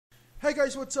Hi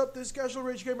guys, what's up? This is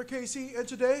Casualragegamer KC, and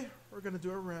today we're gonna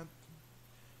do a rant.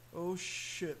 Oh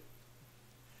shit.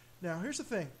 Now here's the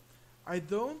thing. I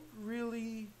don't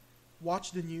really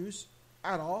watch the news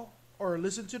at all, or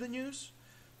listen to the news,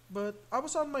 but I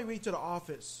was on my way to the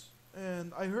office,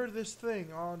 and I heard this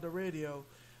thing on the radio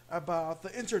about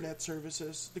the internet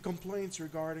services, the complaints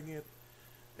regarding it,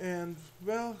 and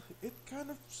well, it kind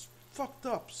of fucked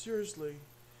up, seriously.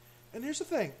 And here's the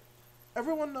thing.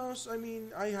 Everyone knows,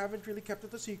 I haven't really kept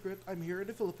it a secret. I'm here in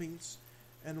the Philippines,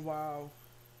 and wow,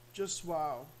 just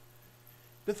wow.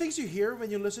 The things you hear when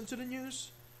you listen to the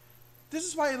news, this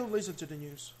is why I don't listen to the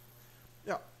news.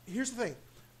 Now, here's the thing.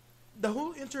 The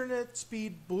whole internet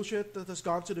speed bullshit that has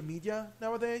gone to the media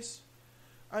nowadays,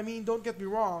 don't get me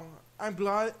wrong, I'm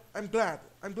glad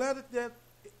that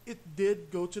it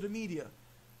did go to the media.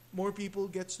 More people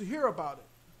gets to hear about it.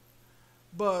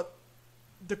 But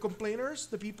the complainers,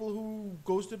 the people who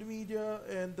goes to the media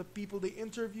and the people they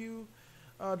interview,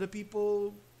 the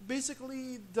people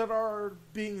basically that are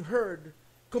being heard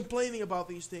complaining about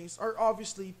these things are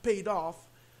obviously paid off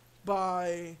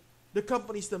by the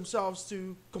companies themselves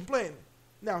to complain.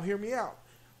 Now, hear me out.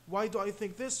 Why do I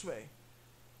think this way?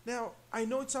 Now, I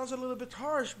know it sounds a little bit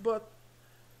harsh, but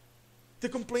the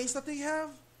complaints that they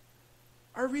have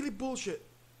are really bullshit.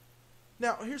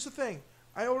 Now, here's the thing.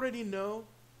 I already know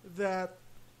that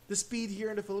the speed here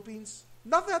in the Philippines,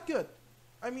 not that good.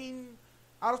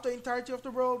 Out of the entirety of the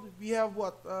world, we have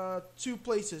two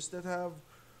places that have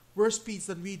worse speeds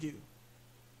than we do.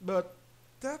 But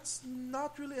that's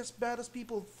not really as bad as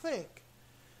people think.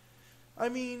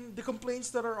 The complaints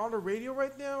that are on the radio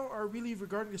right now are really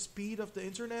regarding the speed of the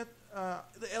internet,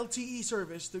 the LTE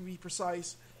service to be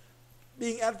precise,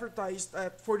 being advertised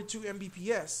at 42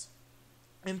 Mbps.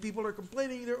 And people are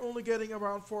complaining they're only getting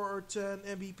around 4 or 10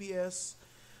 Mbps,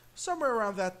 somewhere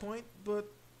around that point. But,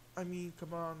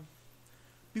 come on.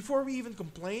 Before we even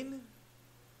complain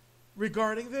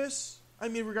regarding this,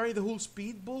 regarding the whole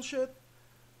speed bullshit,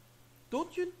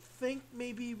 don't you think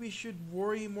maybe we should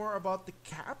worry more about the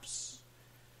caps?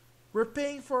 We're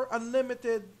paying for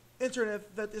unlimited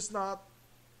internet that is not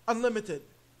unlimited.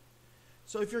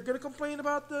 So if you're going to complain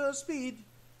about the speed,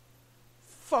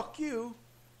 fuck you.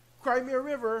 Cry me a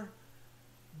river,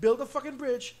 build a fucking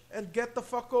bridge, and get the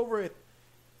fuck over it.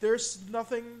 There's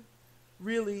nothing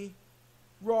really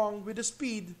wrong with the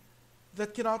speed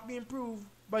that cannot be improved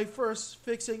by first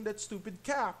fixing that stupid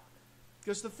cap.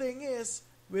 Because the thing is,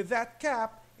 with that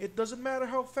cap, it doesn't matter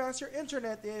how fast your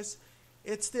internet is,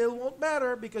 it still won't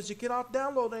matter because you cannot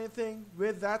download anything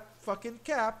with that fucking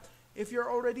cap if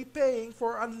you're already paying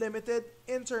for unlimited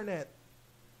internet.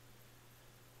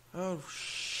 Oh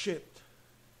shit.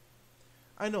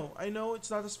 I know it's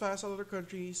not as fast as other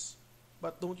countries,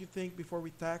 but don't you think before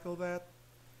we tackle that,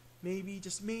 maybe,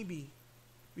 just maybe,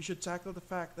 we should tackle the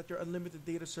fact that your unlimited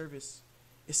data service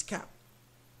is capped?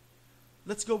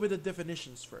 Let's go with the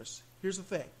definitions first. Here's the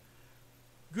thing.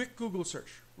 Quick Google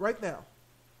search right now.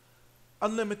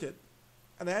 Unlimited.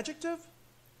 An adjective?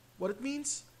 What it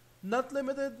means? Not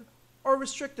limited or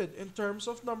restricted in terms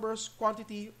of numbers,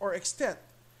 quantity, or extent.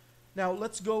 Now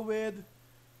let's go with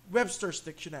Webster's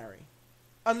Dictionary.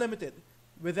 Unlimited,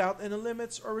 without any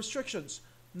limits or restrictions,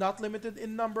 not limited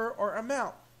in number or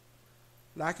amount,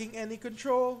 lacking any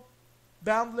control,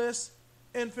 boundless,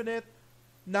 infinite,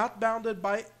 not bounded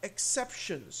by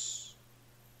exceptions.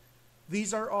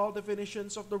 These are all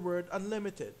definitions of the word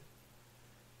unlimited.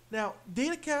 Now,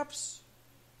 data caps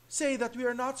say that we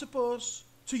are not supposed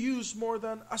to use more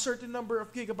than a certain number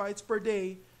of gigabytes per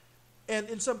day, and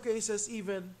in some cases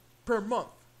even per month.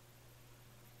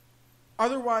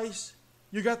 Otherwise,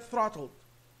 you get throttled.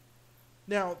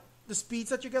 Now, the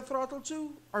speeds that you get throttled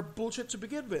to are bullshit to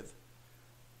begin with.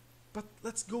 But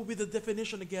let's go with the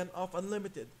definition again of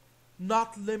unlimited.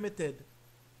 Not limited.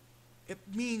 It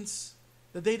means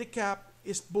the data cap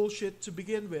is bullshit to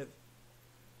begin with.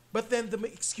 But then the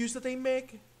excuse that they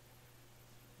make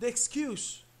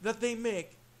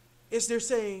is they're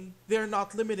saying they're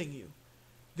not limiting you.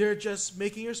 They're just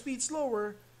making your speed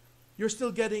slower. You're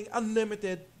still getting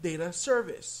unlimited data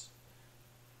service.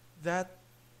 That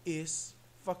is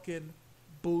fucking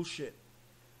bullshit.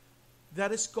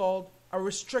 That is called a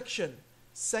restriction.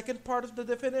 Second part of the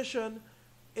definition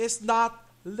is not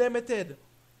limited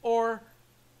or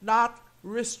not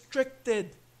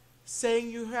restricted. Saying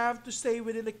you have to stay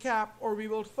within the cap or we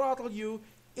will throttle you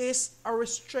is a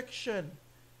restriction.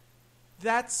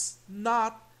 That's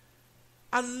not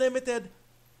unlimited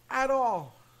at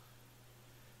all.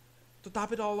 To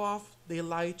top it all off, they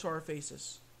lie to our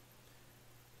faces.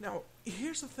 Now,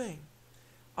 here's the thing.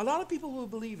 A lot of people will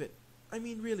believe it.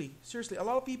 Really, seriously, a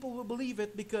lot of people will believe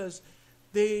it because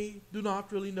they do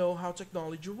not really know how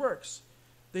technology works.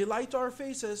 They lie to our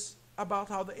faces about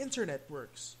how the internet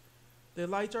works. They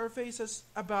lie to our faces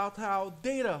about how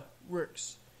data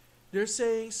works. They're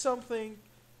saying something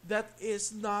that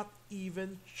is not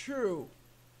even true.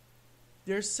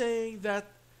 They're saying that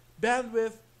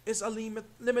bandwidth is a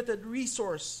limited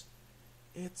resource.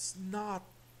 It's not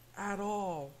at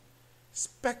all.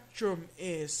 Spectrum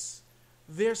is.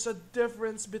 There's a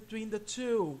difference between the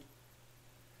two.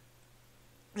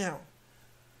 Now,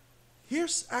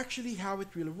 here's actually how it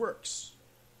really works.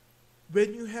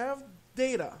 When you have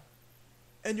data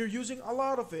and you're using a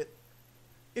lot of it,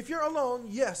 if you're alone,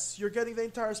 yes, you're getting the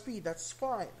entire speed. That's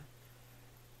fine.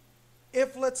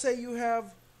 If, let's say, you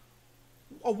have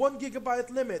a 1 gigabyte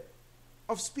limit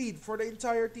of speed for the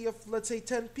entirety of, let's say,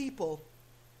 10 people,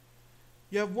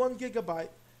 you have 1 gigabyte,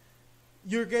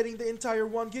 you're getting the entire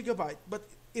 1 gigabyte. But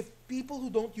if people who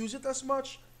don't use it as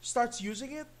much starts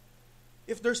using it,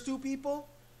 if there's 2 people,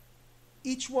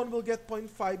 each one will get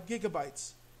 0.5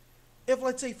 gigabytes. If,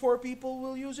 let's say, 4 people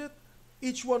will use it,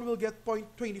 each one will get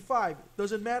 0.25.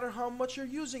 Doesn't matter how much you're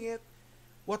using it.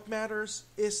 What matters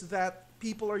is that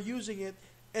people are using it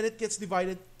and it gets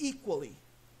divided equally.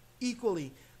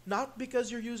 Equally. Not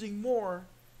because you're using more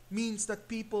means that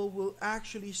people will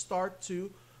actually start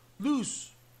to lose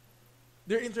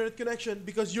their internet connection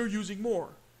because you're using more.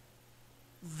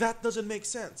 That doesn't make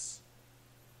sense.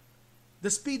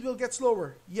 The speed will get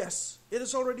slower. Yes. It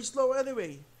is already slow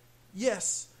anyway.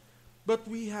 Yes. But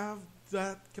we have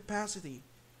that capacity.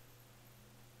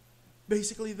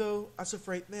 Basically though, as of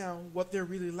right now, what they're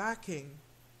really lacking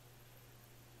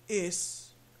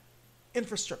is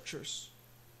infrastructures,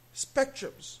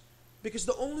 spectrums. Because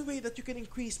the only way that you can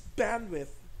increase bandwidth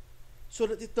so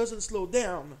that it doesn't slow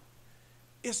down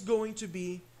is going to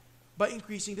be by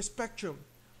increasing the spectrum.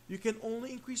 You can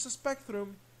only increase the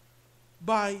spectrum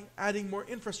by adding more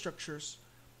infrastructures.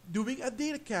 Doing a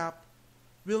data cap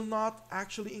will not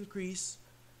actually increase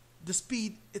the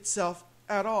speed itself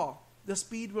at all. The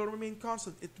speed will remain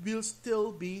constant. It will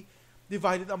still be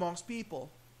divided amongst people.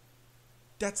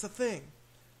 That's the thing.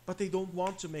 But they don't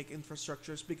want to make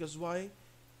infrastructures because why?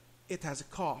 It has a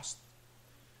cost.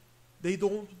 They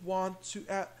don't want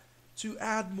to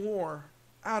add more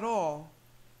at all.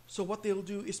 So what they'll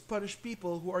do is punish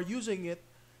people who are using it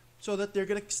so that they're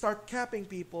going to start capping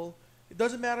people. It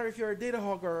doesn't matter if you're a data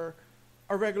hog or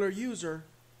a regular user.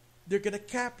 They're going to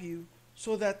cap you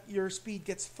so that your speed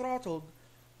gets throttled.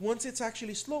 Once it's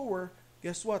actually slower,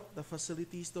 guess what? The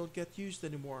facilities don't get used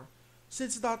anymore.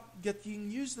 Since it's not getting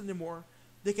used anymore,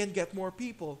 they can get more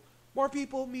people. More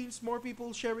people means more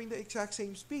people sharing the exact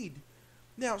same speed.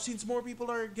 Now, since more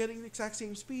people are getting the exact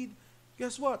same speed,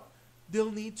 guess what?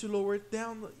 They'll need to lower it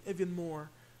down even more.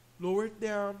 Lower it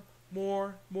down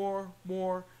more,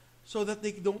 so that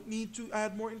they don't need to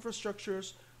add more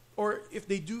infrastructures, or if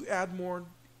they do add more,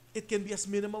 it can be as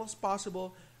minimal as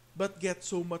possible, but get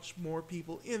so much more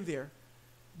people in there.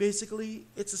 Basically,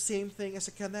 it's the same thing as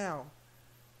a canal.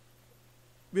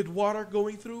 With water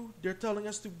going through, they're telling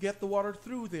us to get the water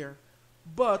through there.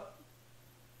 But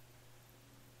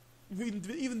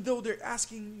even though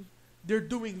they're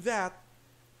doing that,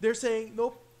 they're saying,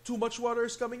 nope, too much water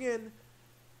is coming in.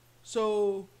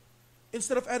 So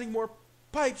instead of adding more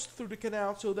pipes through the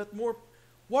canal so that more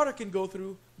water can go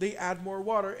through, they add more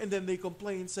water and then they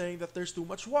complain saying that there's too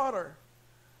much water.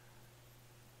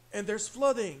 And there's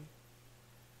flooding.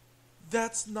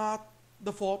 That's not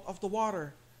the fault of the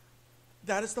water.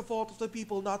 That is the fault of the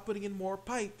people not putting in more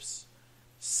pipes.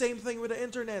 Same thing with the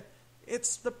internet.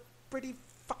 It's the pretty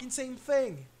fucking same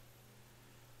thing.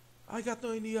 I got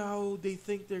no idea how they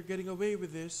think they're getting away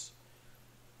with this.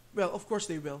 Well, of course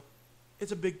they will.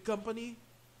 It's a big company.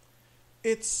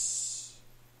 It's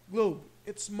Globe.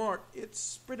 It's Smart.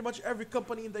 It's pretty much every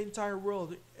company in the entire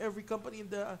world. Every company in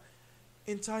the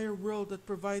entire world that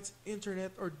provides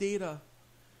internet or data.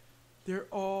 They're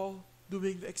all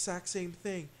doing the exact same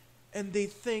thing. And they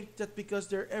think that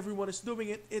because everyone is doing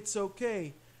it, it's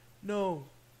okay. No.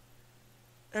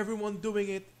 Everyone doing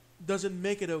it doesn't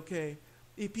make it okay.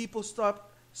 If people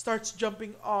starts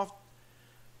jumping off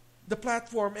the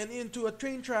platform and into a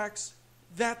train tracks,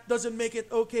 that doesn't make it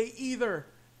okay either.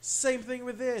 Same thing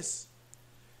with this.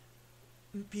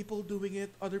 People doing it,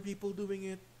 other people doing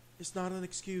it, is not an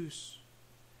excuse.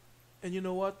 And you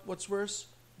know what? What's worse?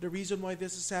 The reason why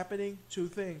this is happening, 2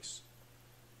 things.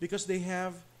 Because they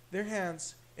have their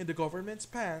hands in the government's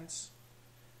pants,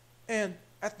 and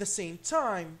at the same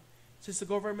time, since the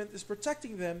government is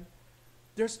protecting them,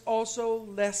 there's also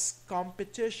less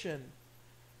competition.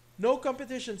 No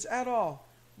competitions at all.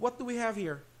 What do we have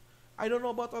here? I don't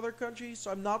know about other countries, so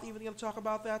I'm not even going to talk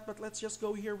about that, but let's just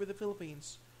go here with the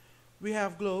Philippines. We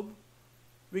have Globe,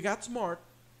 we got Smart,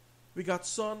 we got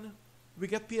Sun, we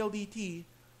got PLDT,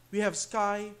 we have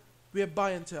Sky, we have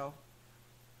Buy and Tell.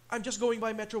 I'm just going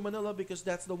by Metro Manila because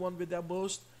that's the one with the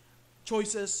most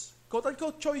choices,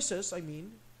 quote-unquote choices, I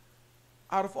mean,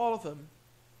 out of all of them.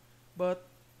 But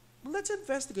let's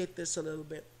investigate this a little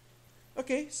bit.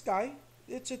 Okay, Sky,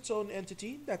 it's its own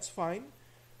entity, that's fine.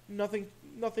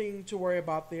 Nothing to worry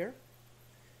about there.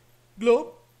 Globe,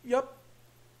 yep,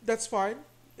 that's fine.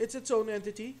 It's its own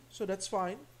entity, so that's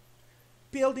fine.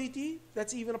 PLDT,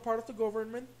 that's even a part of the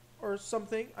government or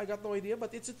something, I got no idea,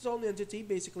 but it's its own entity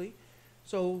basically.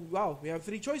 So, wow, we have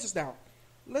 3 choices now.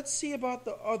 Let's see about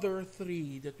the other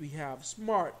 3 that we have.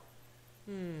 Smart.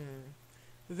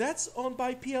 That's owned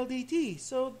by PLDT,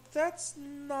 so that's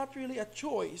not really a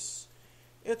choice.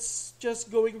 It's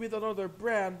just going with another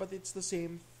brand, but it's the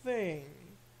same thing.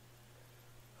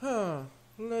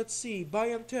 Let's see. Buy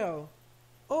and Tell.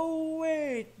 Oh,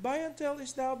 wait. Buy and Tell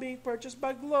is now being purchased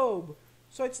by Globe.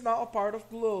 So it's now a part of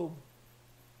Globe.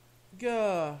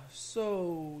 Gah.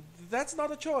 So that's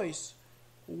not a choice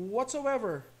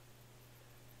whatsoever.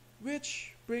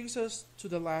 Which brings us to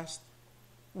the last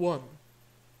one.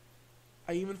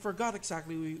 I even forgot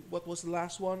exactly what was the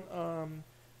last one.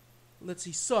 Let's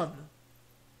see. Sun.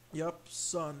 Yup,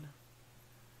 Sun.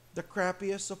 The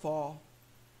crappiest of all.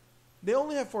 They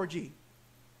only have 4G.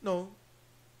 No,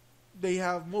 they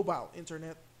have mobile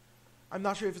internet. I'm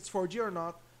not sure if it's 4G or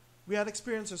not. We had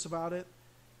experiences about it.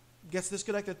 Gets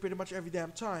disconnected pretty much every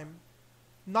damn time.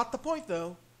 Not the point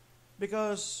though,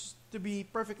 because to be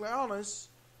perfectly honest,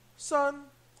 Sun,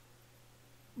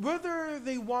 whether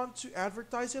they want to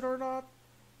advertise it or not,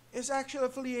 is actually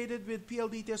affiliated with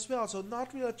PLDT as well, so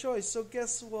not really a choice. So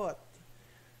guess what?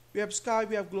 We have Sky,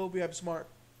 we have Globe, we have Smart.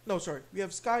 No, sorry. We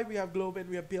have Sky, we have Globe, and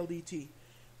we have PLDT.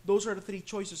 Those are the 3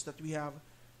 choices that we have.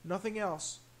 Nothing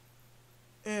else.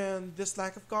 And this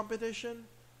lack of competition,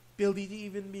 PLDT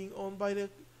even being owned by the,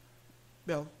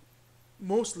 well,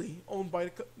 mostly owned by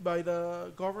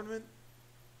the government.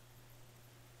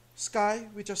 Sky,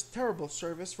 which has terrible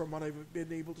service from what I've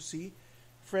been able to see.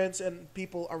 Friends and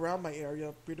people around my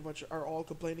area pretty much are all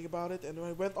complaining about it. And when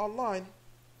I went online,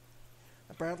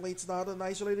 apparently it's not an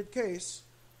isolated case.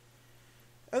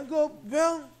 And Globe,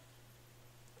 well,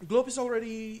 Globe is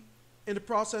already in the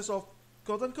process of,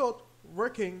 quote-unquote,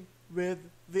 working with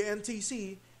the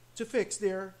NTC to fix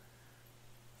their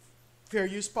fair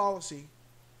use policy.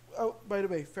 Oh, by the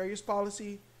way, fair use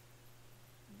policy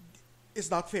is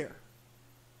not fair.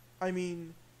 I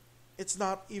mean, it's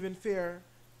not even fair.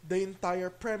 The entire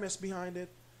premise behind it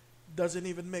doesn't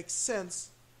even make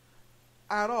sense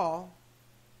at all.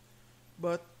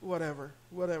 But whatever.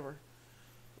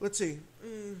 Let's see.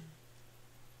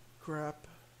 Crap.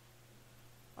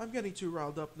 I'm getting too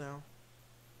riled up now.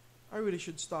 I really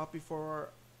should stop before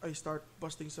I start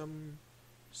busting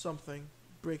something,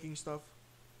 breaking stuff.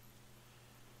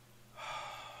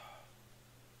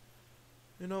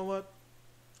 You know what?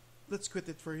 Let's quit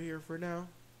it for here for now.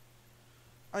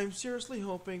 I'm seriously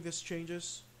hoping this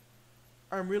changes.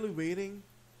 I'm really waiting.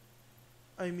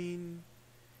 I mean,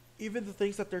 even the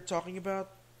things that they're talking about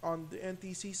on the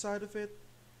NTC side of it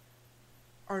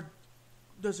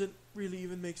doesn't really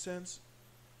even make sense.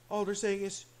 All they're saying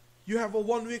is, you have a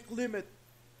 1-week limit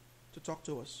to talk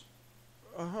to us.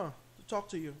 To talk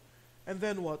to you. And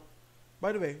then what?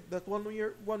 By the way, that 1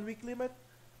 week limit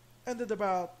ended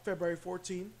about February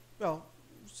 14. Well,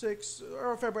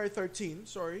 February 13,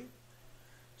 sorry.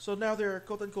 So now they're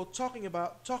quote unquote talking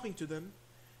to them.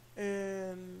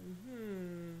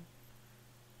 And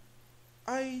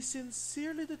I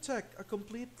sincerely detect a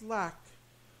complete lack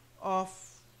of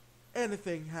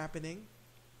anything happening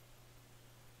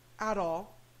at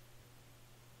all.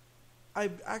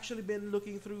 I've actually been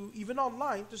looking through even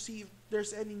online to see if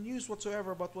there's any news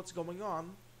whatsoever about what's going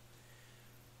on.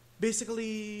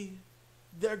 Basically,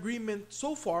 the agreement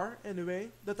so far, anyway,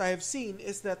 that I have seen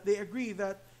is that they agree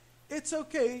that it's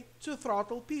okay to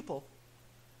throttle people.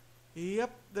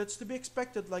 Yep, that's to be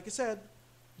expected. Like I said,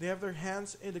 they have their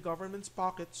hands in the government's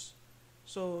pockets.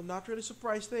 So, not really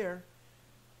surprised there.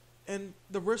 And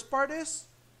the worst part is,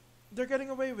 they're getting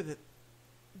away with it.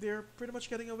 They're pretty much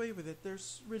getting away with it.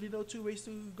 There's really no 2 ways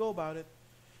to go about it.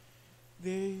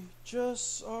 They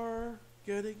just are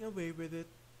getting away with it.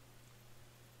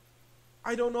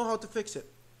 I don't know how to fix it.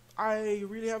 I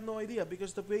really have no idea,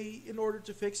 because the way in order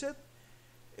to fix it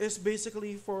is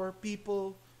basically for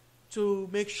people to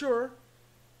make sure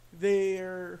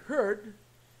they're heard,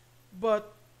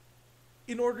 but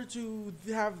in order to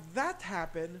have that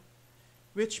happen,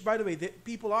 Which, by the way,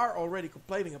 people are already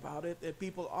complaining about it, and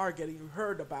people are getting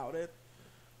heard about it.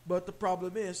 But the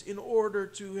problem is, in order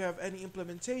to have any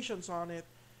implementations on it,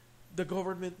 the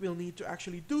government will need to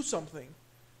actually do something.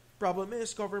 Problem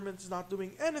is, government is not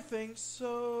doing anything,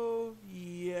 so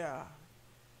yeah.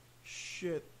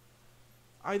 Shit.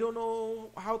 I don't know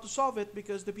how to solve it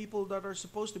because the people that are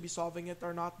supposed to be solving it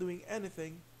are not doing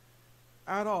anything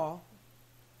at all.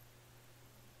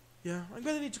 Yeah, I'm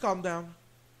gonna need to calm down.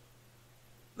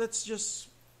 Let's just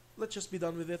be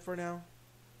done with it for now.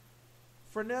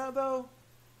 For now, though,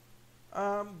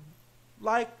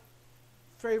 like,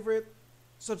 favorite,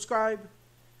 subscribe,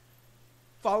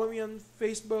 follow me on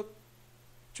Facebook,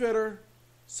 Twitter,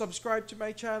 subscribe to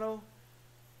my channel,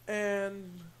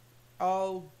 and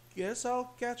I'll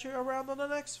catch you around on the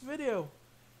next video.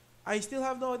 I still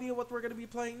have no idea what we're gonna be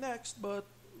playing next, but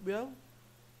well,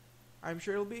 I'm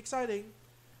sure it'll be exciting.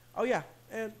 Oh yeah,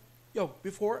 and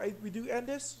before we do end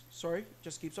this, sorry,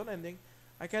 just keeps on ending.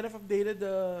 I kind of updated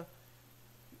the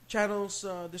channel's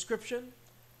description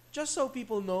just so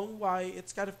people know why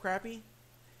it's kind of crappy.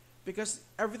 Because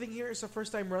everything here is a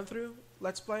first time run through,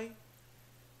 let's play.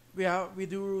 We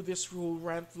do this whole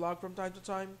rant vlog from time to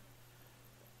time.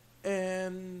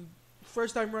 And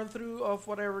first time run through of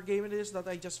whatever game it is that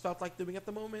I just felt like doing at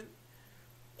the moment.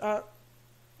 Now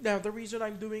the reason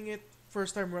I'm doing it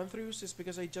first time run throughs is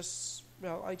because I just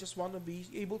want to be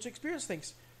able to experience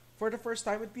things for the first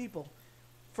time with people.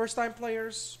 First time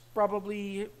players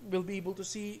probably will be able to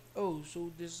see, oh,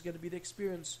 so this is going to be the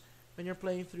experience when you're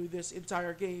playing through this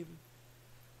entire game.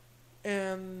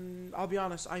 And I'll be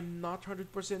honest, I'm not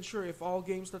 100% sure if all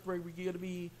games that we're going to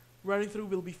be running through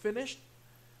will be finished.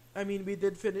 I mean, we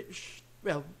did finish,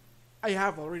 well, I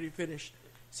have already finished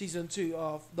Season 2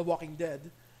 of The Walking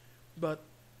Dead, but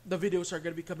the videos are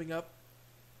going to be coming up.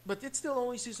 But it's still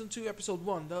only Season 2, Episode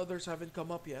 1. The others haven't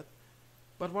come up yet.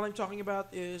 But what I'm talking about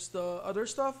is the other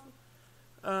stuff.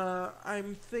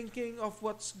 I'm thinking of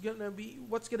what's gonna be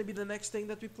the next thing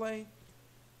that we play.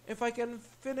 If I can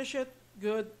finish it,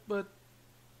 good. But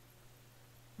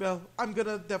well, I'm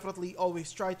gonna definitely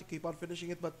always try to keep on finishing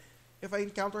it. But if I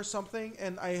encounter something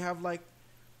and I have like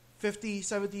 50,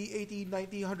 70, 80,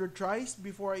 90, 100 tries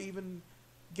before I even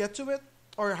get to it,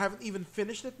 or haven't even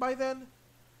finished it by then,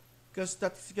 because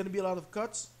that's gonna be a lot of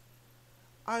cuts,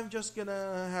 I'm just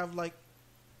gonna have like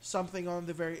something on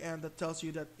the very end that tells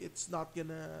you that it's not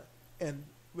gonna end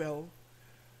well,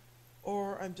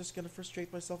 or I'm just gonna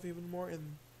frustrate myself even more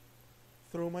and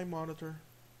throw my monitor.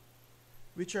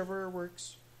 Whichever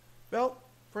works. Well,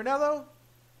 for now though,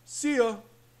 see ya!